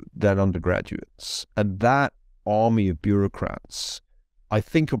now than undergraduates. And that army of bureaucrats, I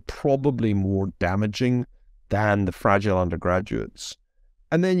think, are probably more damaging than the fragile undergraduates.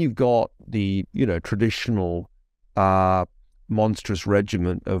 And then you've got the, traditional monstrous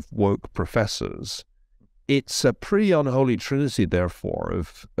regiment of woke professors. It's a pretty unholy trinity, therefore,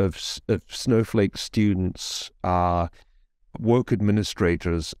 of snowflake students, woke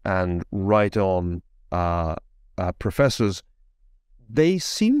administrators, and right-on professors. They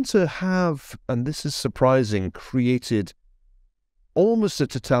seem to have, and this is surprising, created almost a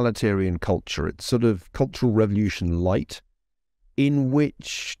totalitarian culture. It's sort of Cultural Revolution light, in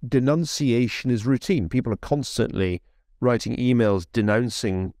which denunciation is routine. People are constantly writing emails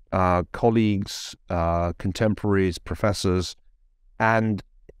denouncing colleagues, contemporaries, professors, and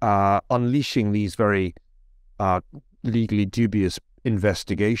unleashing these very legally dubious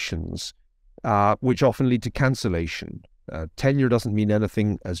investigations, which often lead to cancellation. Tenure doesn't mean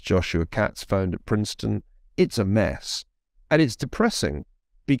anything, as Joshua Katz found at Princeton. It's a mess. And it's depressing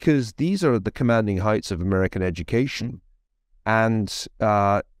because these are the commanding heights of American education. And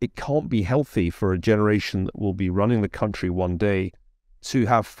it can't be healthy for a generation that will be running the country one day to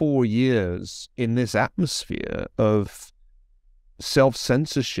have 4 years in this atmosphere of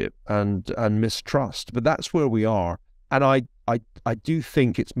self-censorship and mistrust. But that's where we are. And I do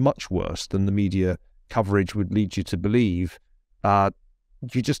think it's much worse than the media coverage would lead you to believe.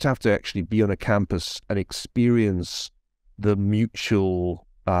 You just have to actually be on a campus and experience the mutual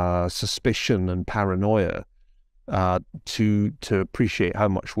suspicion and paranoia to appreciate how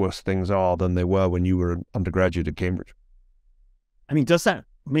much worse things are than they were when you were an undergraduate at Cambridge. I mean, does that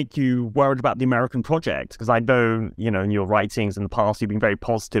make you worried about the American project? Because I know, in your writings in the past, you've been very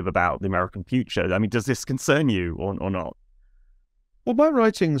positive about the American future. I mean, does this concern you or not? Well, my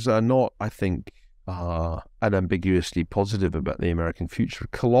writings are not, I think, unambiguously positive about the American future.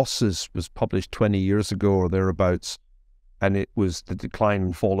 Colossus was published 20 years ago or thereabouts, and it was The Decline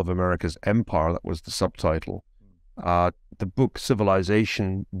and Fall of America's Empire. That was the subtitle. The book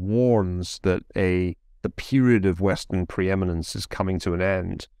Civilization warns that the period of Western preeminence is coming to an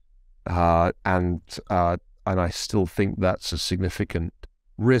end, and I still think that's a significant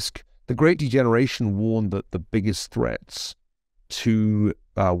risk. The Great Degeneration warned that the biggest threats to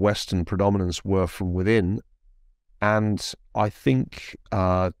Western predominance were from within, and I think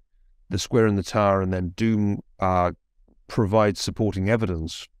The Square in the Tower and then Doom provide supporting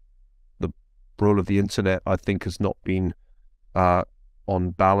evidence. The role of the internet, I think, has not been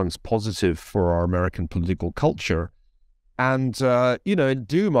on balance positive for our American political culture. And, in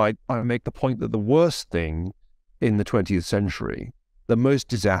Doom, I make the point that the worst thing in the 20th century, the most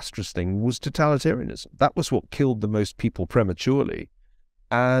disastrous thing, was totalitarianism. That was what killed the most people prematurely.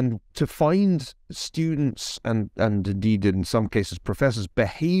 And to find students and indeed in some cases professors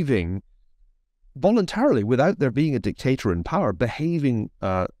behaving voluntarily without there being a dictator in power, behaving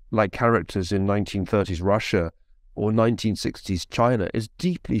like characters in 1930s Russia or 1960s China is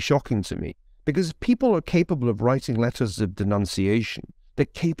deeply shocking to me. Because people are capable of writing letters of denunciation. They're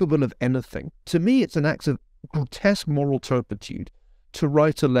capable of anything. To me, it's an act of grotesque moral turpitude to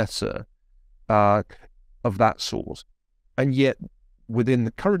write a letter of that sort. And yet, within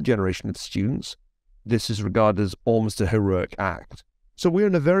the current generation of students, this is regarded as almost a heroic act. So we're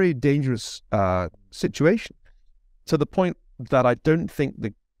in a very dangerous situation, to the point that I don't think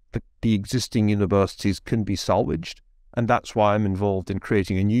the existing universities can be salvaged. And that's why I'm involved in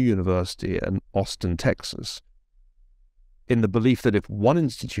creating a new university in Austin, Texas, in the belief that if one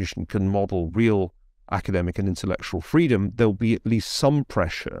institution can model real academic and intellectual freedom, there'll be at least some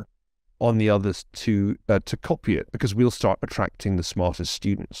pressure on the others to copy it, because we'll start attracting the smartest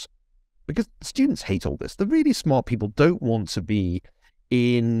students. Because students hate all this. The really smart people don't want to be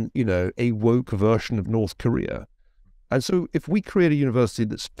in, a woke version of North Korea. And so if we create a university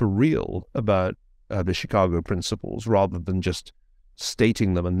that's for real about the Chicago principles, rather than just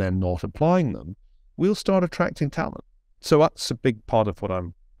stating them and then not applying them, we'll start attracting talent. So that's a big part of what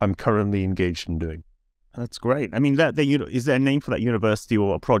I'm currently engaged in doing. That's great. I mean, is there a name for that university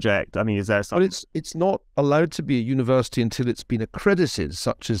or a project? I mean, is there something? Well, it's not allowed to be a university until it's been accredited,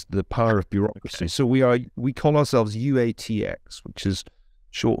 such as the power of bureaucracy. Okay. So we call ourselves UATX, which is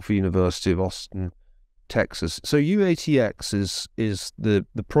short for University of Austin, Texas. So UATX is the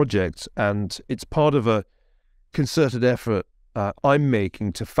project, and it's part of a concerted effort I'm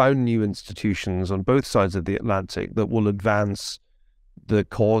making to found new institutions on both sides of the Atlantic that will advance the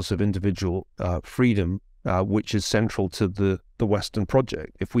cause of individual freedom, which is central to the Western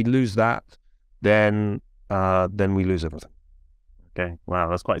project. If we lose that, then we lose everything. Okay, wow,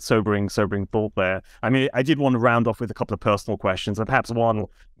 that's quite sobering thought there. I mean, I did want to round off with a couple of personal questions, and perhaps one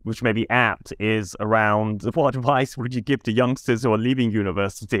which may be apt is around what advice would you give to youngsters who are leaving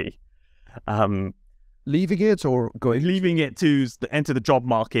university? Leaving it or going? Leaving it to enter the job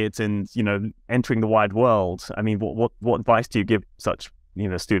market and, entering the wide world. I mean, what advice do you give such,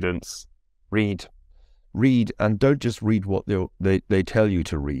 students? Read, and don't just read what they tell you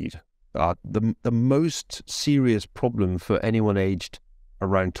to read. The most serious problem for anyone aged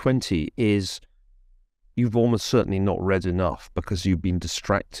around 20 is you've almost certainly not read enough, because you've been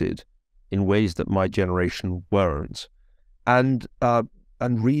distracted in ways that my generation weren't. And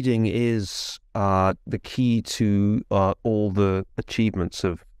reading is the key to all the achievements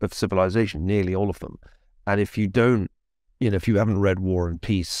of civilization, nearly all of them. And if you don't, if you haven't read War and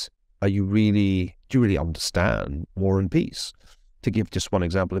Peace, do you really understand War and Peace? To give just one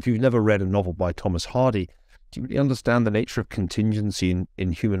example, if you've never read a novel by Thomas Hardy, do you really understand the nature of contingency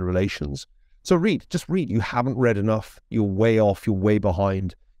in human relations? So just read. You haven't read enough. You're way off. You're way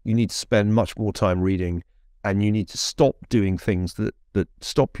behind. You need to spend much more time reading, and you need to stop doing things that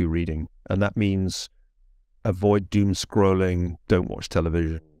stop you reading. And that means avoid doom scrolling, don't watch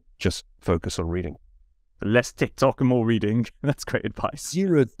television, just focus on reading. Less TikTok and more reading. That's great advice.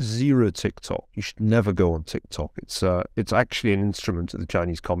 Zero TikTok. You should never go on TikTok. It's actually an instrument of the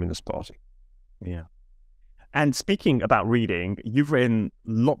Chinese Communist Party. Yeah. And speaking about reading, you've written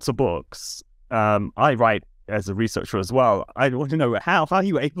lots of books. I write as a researcher as well. I want to know how are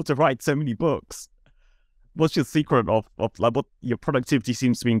you able to write so many books? What's your secret of like what your productivity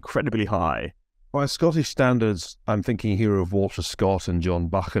seems to be incredibly high? By Scottish standards, I'm thinking here of Walter Scott and John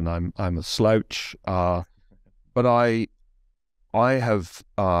Buchan. I'm a slouch, but I have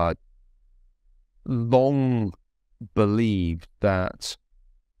long believed that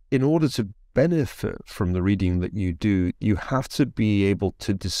in order to benefit from the reading that you do, you have to be able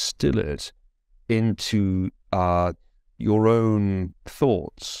to distill it into your own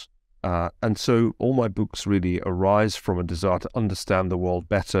thoughts. And so all my books really arise from a desire to understand the world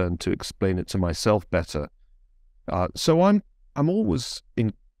better and to explain it to myself better. So I'm always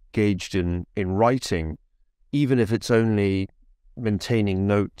engaged in writing, even if it's only maintaining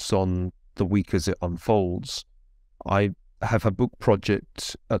notes on the week as it unfolds. I have a book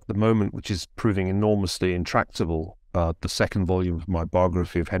project at the moment which is proving enormously intractable, the second volume of my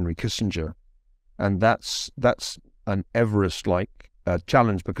biography of Henry Kissinger. And that's an Everest-like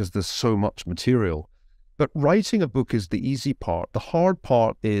challenge because there's so much material. But writing a book is the easy part. The hard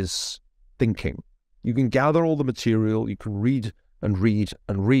part is thinking. You can gather all the material, you can read and read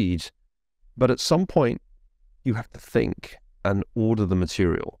and read, but at some point you have to think and order the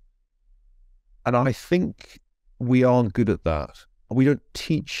material. And I think we aren't good at that. We don't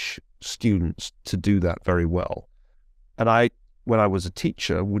teach students to do that very well. And when I was a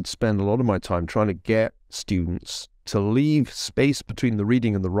teacher, would spend a lot of my time trying to get students to leave space between the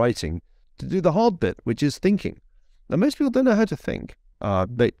reading and the writing to do the hard bit, which is thinking. Now, most people don't know how to think.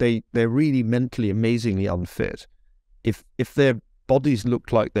 They're really mentally amazingly unfit. If their bodies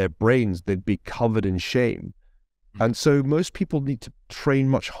looked like their brains, they'd be covered in shame. And so most people need to train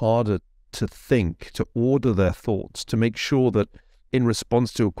much harder to think, to order their thoughts, to make sure that in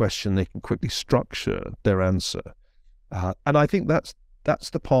response to a question, they can quickly structure their answer. And I think that's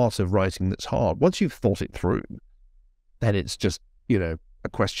the part of writing that's hard. Once you've thought it through, then it's just, a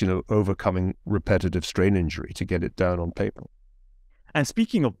question of overcoming repetitive strain injury to get it down on paper. And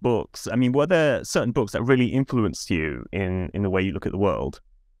speaking of books, I mean, were there certain books that really influenced you in the way you look at the world?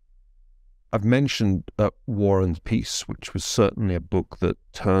 I've mentioned War and Peace, which was certainly a book that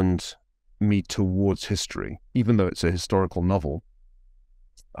turned me towards history, even though it's a historical novel.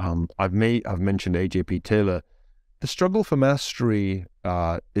 I've mentioned A.J.P. Taylor. The Struggle for Mastery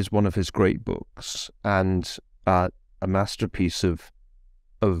is one of his great books and a masterpiece of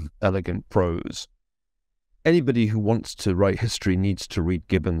elegant prose. Anybody who wants to write history needs to read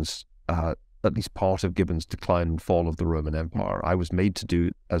Gibbon's, at least part of Gibbon's Decline and Fall of the Roman Empire. I was made to do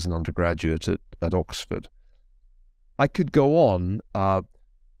it as an undergraduate at Oxford. I could go on. I'll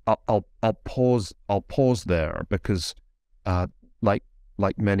pause there because, like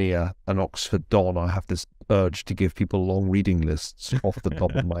many an Oxford don, I have this urge to give people long reading lists off the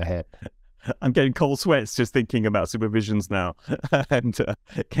top of my head. I'm getting cold sweats just thinking about supervisions now and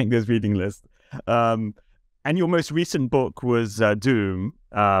getting those reading lists. And your most recent book was Doom,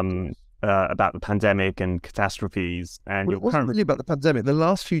 about the pandemic and catastrophes. And it wasn't really about the pandemic. The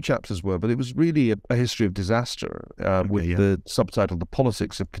last few chapters were, but it was really a history of disaster the subtitle, The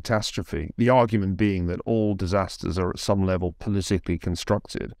Politics of Catastrophe. The argument being that all disasters are at some level politically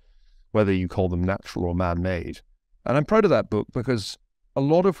constructed, whether you call them natural or man-made. And I'm proud of that book because a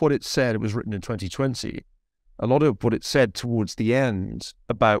lot of what it said, it was written in 2020, a lot of what it said towards the end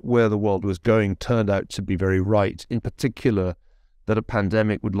about where the world was going turned out to be very right. In particular, that a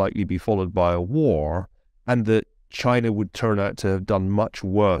pandemic would likely be followed by a war, and that China would turn out to have done much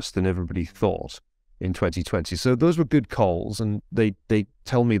worse than everybody thought in 2020. So those were good calls, and they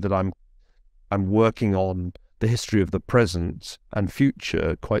tell me that I'm working on the history of the present and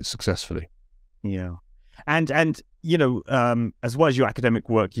future quite successfully. Yeah. And as well as your academic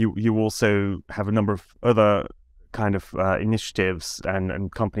work, you also have a number of other kind of initiatives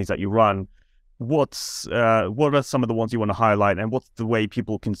and companies that you run. What are some of the ones you want to highlight, and what's the way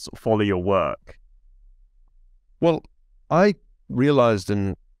people can follow your work? Well, I realized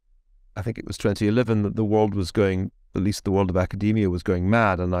I think it was 2011, that the world was going, at least the world of academia was going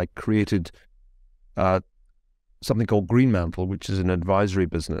mad, and I created something called Greenmantle, which is an advisory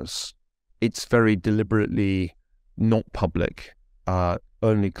business. It's very deliberately not public.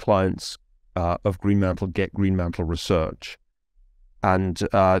 Only clients of Greenmantle get Greenmantle research. And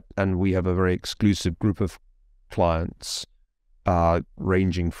we have a very exclusive group of clients,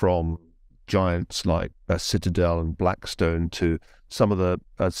 ranging from giants like Citadel and Blackstone to some of the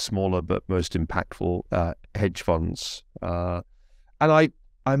smaller but most impactful hedge funds. And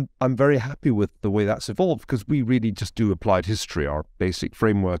I'm very happy with the way that's evolved, because we really just do applied history. Our basic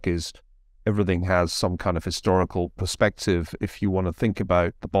framework is everything has some kind of historical perspective. If you want to think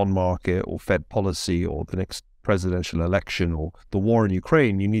about the bond market or Fed policy or the next presidential election or the war in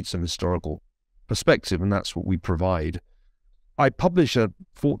Ukraine, you need some historical perspective, and that's what we provide. I publish a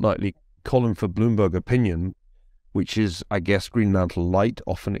fortnightly column for Bloomberg Opinion, which is, I guess, Greenmantle Light.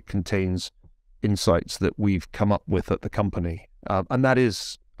 Often it contains insights that we've come up with at the company. And that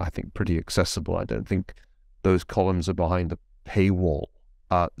is, I think, pretty accessible. I don't think those columns are behind a paywall.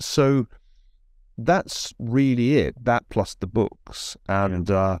 So that's really it. That plus the books and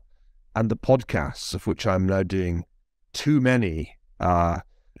the podcasts, of which I'm now doing too many, and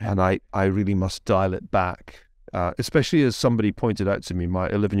I really must dial it back. Especially as somebody pointed out to me, my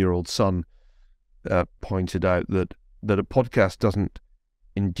 11-year-old son pointed out that a podcast doesn't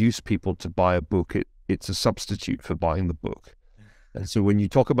induce people to buy a book. It's a substitute for buying the book. And so when you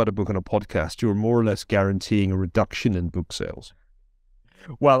talk about a book on a podcast, you're more or less guaranteeing a reduction in book sales.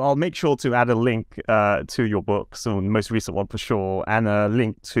 Well, I'll make sure to add a link to your books, the most recent one for sure, and a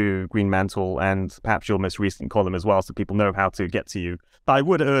link to Greenmantle and perhaps your most recent column as well, so people know how to get to you. But I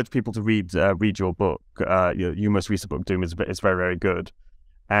would urge people to read your book. Your most recent book, Doom, is very, very good.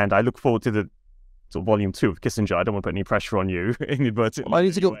 And I look forward to the volume 2 of Kissinger. I don't want to put any pressure on you inadvertently. Well, I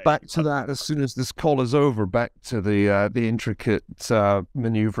need to go back to that as soon as this call is over, back to the intricate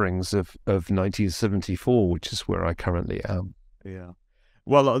maneuverings of 1974, which is where I currently am. Yeah.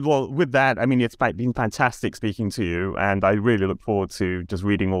 Well, with that, I mean, it's been fantastic speaking to you, and I really look forward to just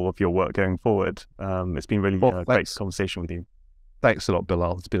reading all of your work going forward. It's been really a great conversation with you. Thanks a lot,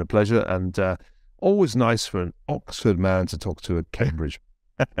 Bilal. It's been a pleasure, and always nice for an Oxford man to talk to at Cambridge.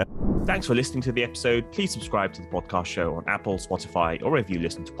 Thanks for listening to the episode. Please subscribe to the podcast show on Apple, Spotify, or wherever you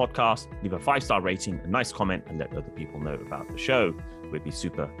listen to podcasts. Leave a 5-star rating, a nice comment, and let other people know about the show. We'd be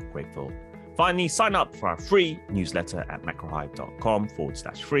super grateful. Finally, sign up for our free newsletter at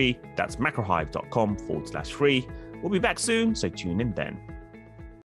macrohive.com/free. That's macrohive.com/free. We'll be back soon, so tune in then.